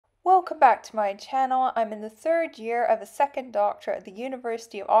Welcome back to my channel. I'm in the third year of a second doctorate at the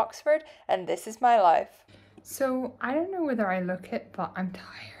University of Oxford, and this is my life. So I don't know whether I look it, but I'm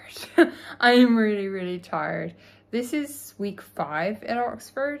tired. I am really tired. This is week 5 at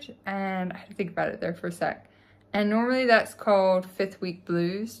Oxford, and I had to think about it there for a sec. And normally that's called 5th week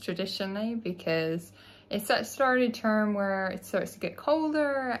blues traditionally, because it's that started term where it starts to get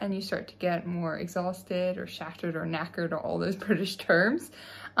colder and you start to get more exhausted or shattered or knackered or all those British terms.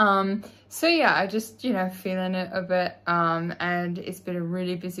 So yeah, I just, feeling it a bit, and it's been a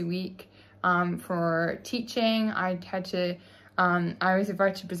really busy week. For teaching, I was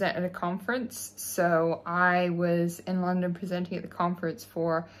invited to present at a conference, so I was in London presenting at the conference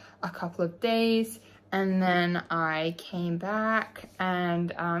for a couple of days, and then I came back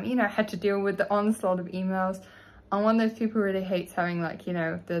and, I had to deal with the onslaught of emails. I'm one of those people who really hates having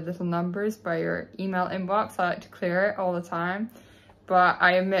the little numbers by your email inbox. I like to clear it all the time, but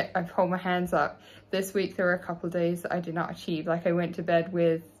I admit I've held my hands up. This week there were a couple of days that I did not achieve. Like I went to bed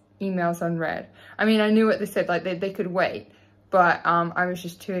with emails unread. I mean, I knew what they said, like they could wait, but I was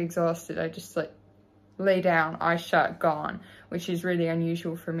just too exhausted. I just lay down, eyes shut, gone, which is really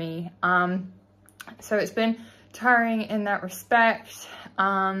unusual for me. So it's been tiring in that respect,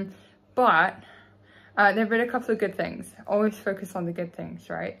 but there have been a couple of good things. Always focus on the good things,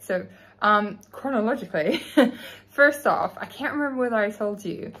 right? So chronologically, first off, I can't remember whether I told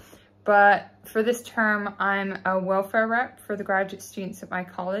you, but for this term, I'm a welfare rep for the graduate students at my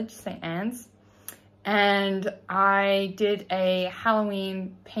college, St. Anne's. And I did a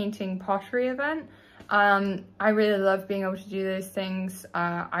Halloween painting pottery event. I really love being able to do those things.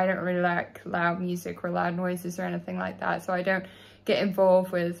 I don't really like loud music or loud noises or anything like that, so I don't get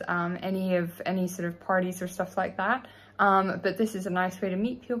involved with any sort of parties or stuff like that. But this is a nice way to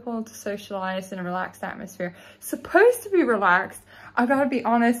meet people, to socialize in a relaxed atmosphere. Supposed to be relaxed. I gotta be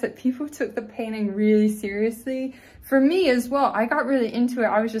honest that people took the painting really seriously. For me as well, I got really into it.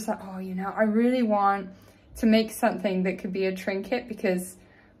 I was just like, oh, I really want to make something that could be a trinket, because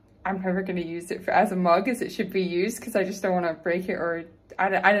I'm never gonna use it as a mug as it should be used, because I just don't want to break it, or I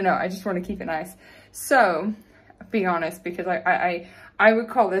don't know, I just want to keep it nice. So, being honest, because I would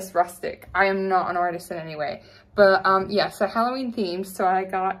call this rustic. I am not an artist in any way. But yeah, so Halloween themed, so I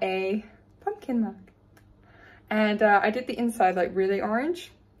got a pumpkin mug. And I did the inside like really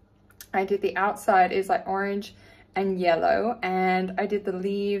orange. I did the outside is like orange and yellow. And I did the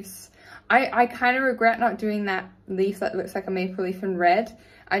leaves. I kind of regret not doing that leaf that looks like a maple leaf in red.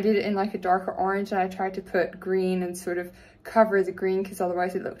 I did it in like a darker orange, and I tried to put green and sort of cover the green because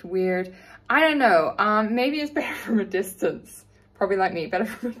otherwise it looked weird. I don't know, maybe it's better from a distance. Probably like me, better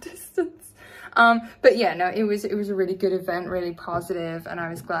from a distance. But yeah, no, it was a really good event, really positive, and I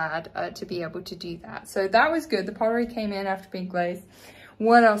was glad to be able to do that. So that was good. The pottery came in after being glazed.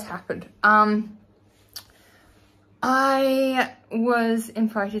 What else happened? I was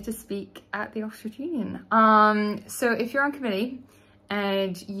invited to speak at the Oxford Union. So if you're on committee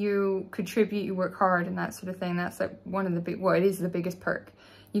and you contribute, you work hard and that sort of thing, that's like one of the it is the biggest perk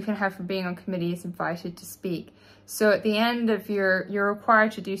you can have for being on committee, is invited to speak. So at the end of you're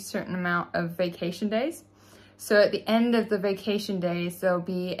required to do a certain amount of vacation days. So at the end of the vacation days, there'll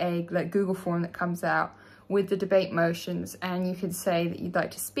be a Google form that comes out with the debate motions, and you can say that you'd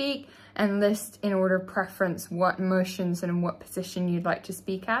like to speak and list in order of preference what motions and in what position you'd like to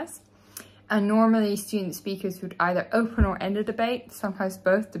speak as. And normally student speakers would either open or end a debate, sometimes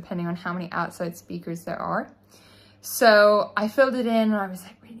both, depending on how many outside speakers there are. So I filled it in, and I was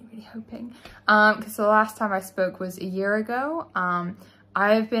like really hoping, because the last time I spoke was a year ago.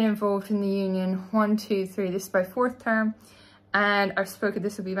 I've been involved in the union 1, 2, 3, this is my 4th term, and I've spoken,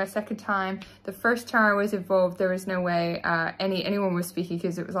 this will be my 2nd time. The first time I was involved, there was no way anyone was speaking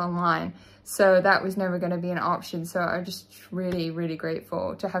because it was online. So that was never going to be an option. So I'm just really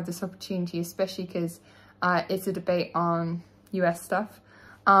grateful to have this opportunity, especially because it's a debate on US stuff,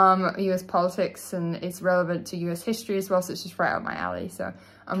 US politics, and it's relevant to US history as well. So it's just right up my alley. So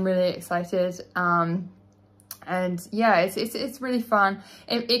I'm really excited. And yeah, it's really fun.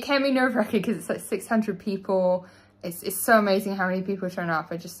 It can be nerve-wracking because it's like 600 people. It's so amazing how many people turn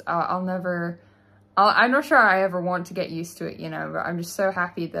up. I'm not sure I ever want to get used to it, but I'm just so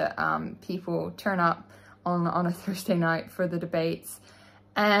happy that people turn up on a Thursday night for the debates.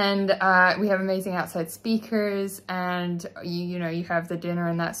 And we have amazing outside speakers, and you have the dinner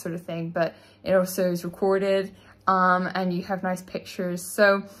and that sort of thing, but it also is recorded, and you have nice pictures.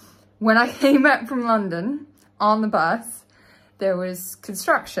 So when I came back from London on the bus, there was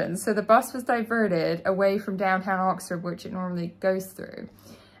construction. So the bus was diverted away from downtown Oxford, which it normally goes through.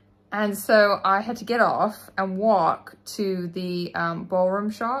 And so I had to get off and walk to the ballroom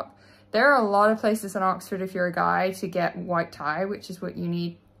shop. There are a lot of places in Oxford if you're a guy to get white tie, which is what you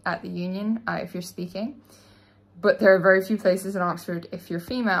need at the Union if you're speaking. But there are very few places in Oxford if you're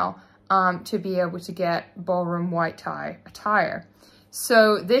female to be able to get ballroom white tie attire.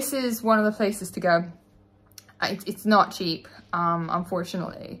 So this is one of the places to go. It's not cheap,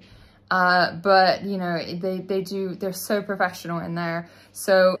 unfortunately. But you know, they're so professional in there.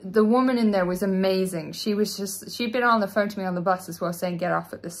 So the woman in there was amazing. She'd been on the phone to me on the bus as well, saying get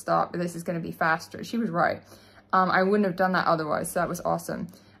off at this stop, but this is going to be faster. She was right. I wouldn't have done that otherwise, so that was awesome.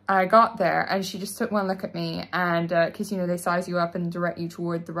 And I got there and she just took one look at me, and because you know, they size you up and direct you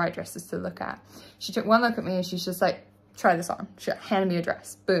toward the right dresses to look at. She took one look at me and she's just like, try this on. She handed me a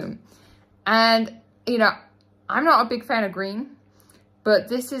dress, boom. And you know, I'm not a big fan of green. But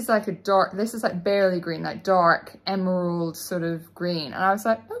this is like this is like barely green, like dark emerald sort of green. And I was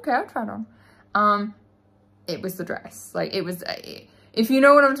like, okay, I'll try it on. It was the dress. Like it was, if you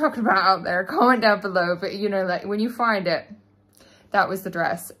know what I'm talking about out there, comment down below. But you know, like when you find it, that was the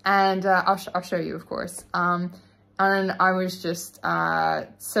dress. And I'll show you, of course. And I was just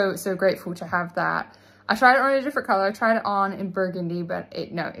so grateful to have that. I tried it on a different color. I tried it on in burgundy, but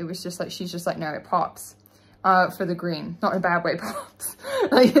it was just like, she's just like, no, it pops. For the green, not in a bad way, pops.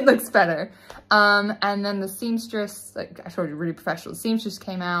 Like it looks better. And then the seamstress, like I told you, really professional. The seamstress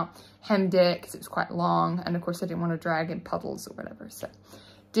came out, hemmed it because it was quite long, and of course I didn't want to drag in puddles or whatever. So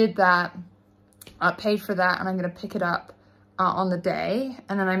did that, paid for that, and I'm gonna pick it up on the day.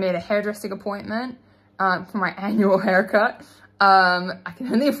 And then I made a hairdressing appointment for my annual haircut. I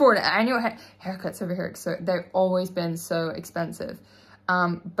can only afford it. Annual haircuts over here, so they've always been so expensive.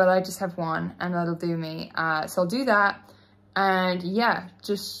 But I just have one and that'll do me. So I'll do that, and yeah,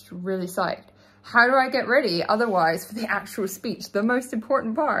 just really psyched. How do I get ready otherwise for the actual speech, the most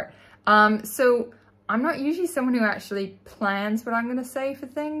important part? So I'm not usually someone who actually plans what I'm going to say for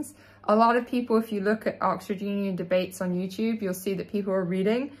things. A lot of people, if you look at Oxford Union debates on YouTube, you'll see that people are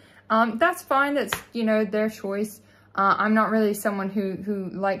reading. That's fine, that's, you know, their choice. I'm not really someone who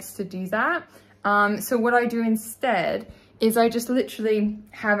likes to do that. So what I do instead is I just literally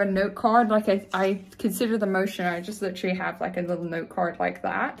have a note card. Like I consider the motion, I just literally have like a little note card like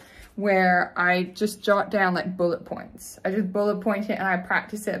that, where I just jot down like bullet points. I just bullet point it and I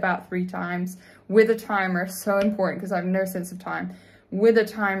practice it about 3 times with a timer. So important because I have no sense of time. With a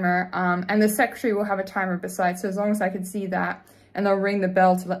timer, and the secretary will have a timer beside, so as long as I can see that, and they'll ring the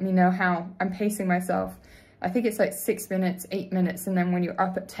bell to let me know how I'm pacing myself. I think it's like 6 minutes, 8 minutes, and then when you're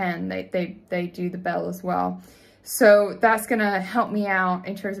up at 10, they do the bell as well. So that's gonna help me out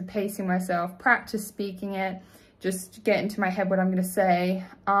in terms of pacing myself, practice speaking it, just get into my head what I'm gonna say.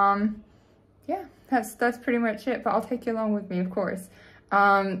 Yeah, that's pretty much it, but I'll take you along with me, of course.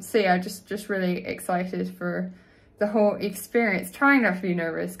 So yeah, just really excited for the whole experience, trying not to be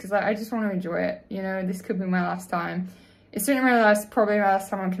nervous, because I just want to enjoy it. You know, this could be my last time. It's certainly probably my last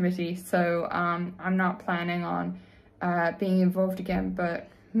time on committee, so I'm not planning on being involved again, but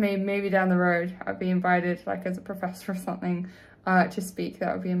maybe down the road I'll be invited, like as a professor or something, to speak.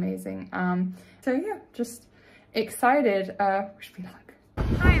 That would be amazing. So yeah, just excited. Wish me luck.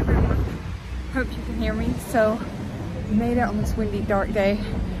 Hi everyone, hope you can hear me. So we made it on this windy, dark day,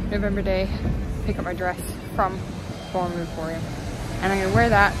 November day, pick up my dress from Ballroom Emporium, and I'm gonna wear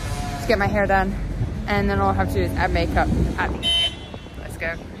that to get my hair done, and then all I have to do is add makeup at the end. Let's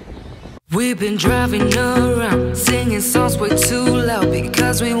go. We've been driving around, singing songs way too loud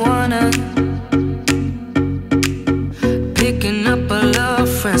because we wanna. Picking up all our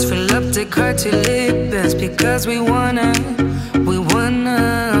friends, fill up the car till it bends because we wanna.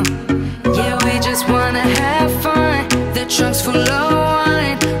 Yeah, we just wanna have fun. The trunk's full of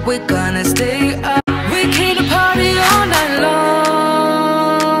wine, we're gonna stay up. We came to party all night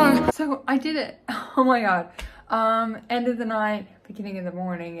long. So I did it. Oh my god. End of the night, beginning of the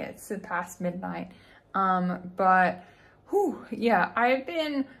morning, it's past midnight. But whew, yeah, I've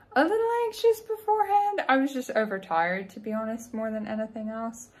been a little anxious beforehand. I was just overtired, to be honest, more than anything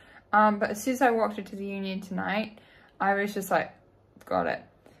else. But as soon as I walked into the Union tonight, I was just like, got it.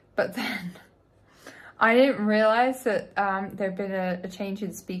 But then I didn't realize that there'd been a change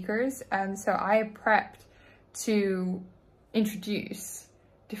in speakers, and so I prepped to introduce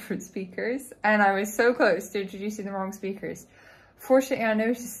different speakers, and I was so close to introducing the wrong speakers. Fortunately, I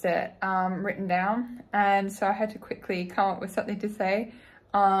noticed it written down, and so I had to quickly come up with something to say.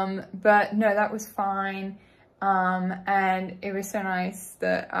 But no, that was fine. And it was so nice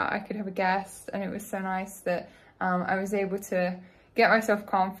that I could have a guest, and it was so nice that I was able to get myself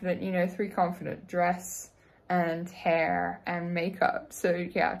confident, you know, 3 confident dress and hair and makeup. So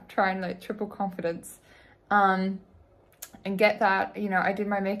yeah, try and like triple confidence. And get that, you know, I did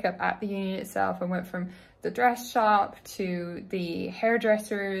my makeup at the union itself. I went from the dress shop to the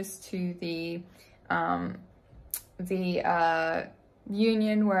hairdressers to the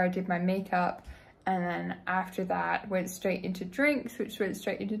union where I did my makeup. And then after that went straight into drinks, which went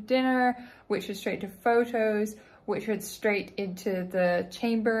straight into dinner, which was straight to photos, which went straight into the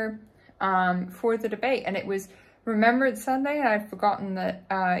chamber for the debate. And it was Remembrance Sunday, and I'd forgotten that,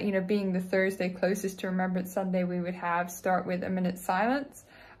 you know, being the Thursday closest to Remembrance Sunday, we would start with a minute's silence.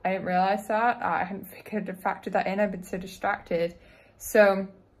 I didn't realize that. I hadn't figured to factor that in. I've been so distracted. So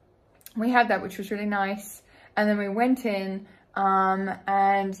we had that, which was really nice. And then we went in,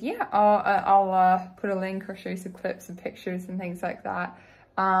 and yeah, I'll put a link or show you some clips and pictures and things like that.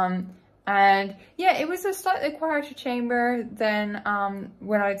 And yeah, it was a slightly quieter chamber than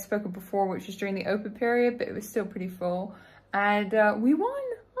when I'd spoken before, which was during the open period, but it was still pretty full. And we won.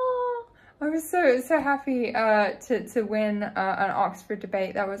 Oh, I was so happy to win an Oxford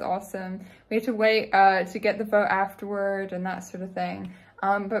debate. That was awesome. We had to wait to get the vote afterward and that sort of thing.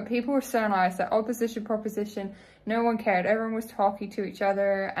 But people were so nice. That opposition, proposition, no one cared. Everyone was talking to each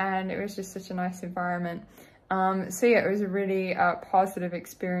other, and it was just such a nice environment. So yeah, it was a really positive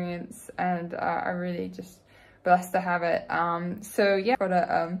experience, and I really just blessed to have it. So yeah,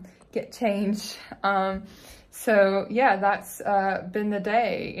 gotta get changed. So yeah, that's been the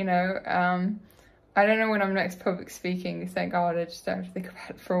day, you know. I don't know when I'm next public speaking, thank God. I just don't have to think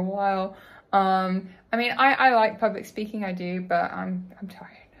about it for a while. I mean, I like public speaking, I do, but I'm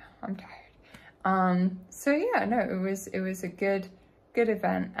tired now. I'm tired. So yeah, no, it was a good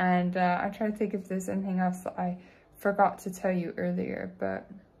event, and I'm trying to think if there's anything else that I forgot to tell you earlier, but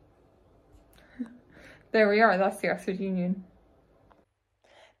there we are. That's the Oxford Union.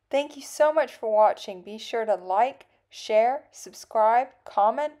 Thank you so much for watching. Be sure to like, share, subscribe,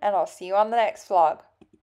 comment, and I'll see you on the next vlog.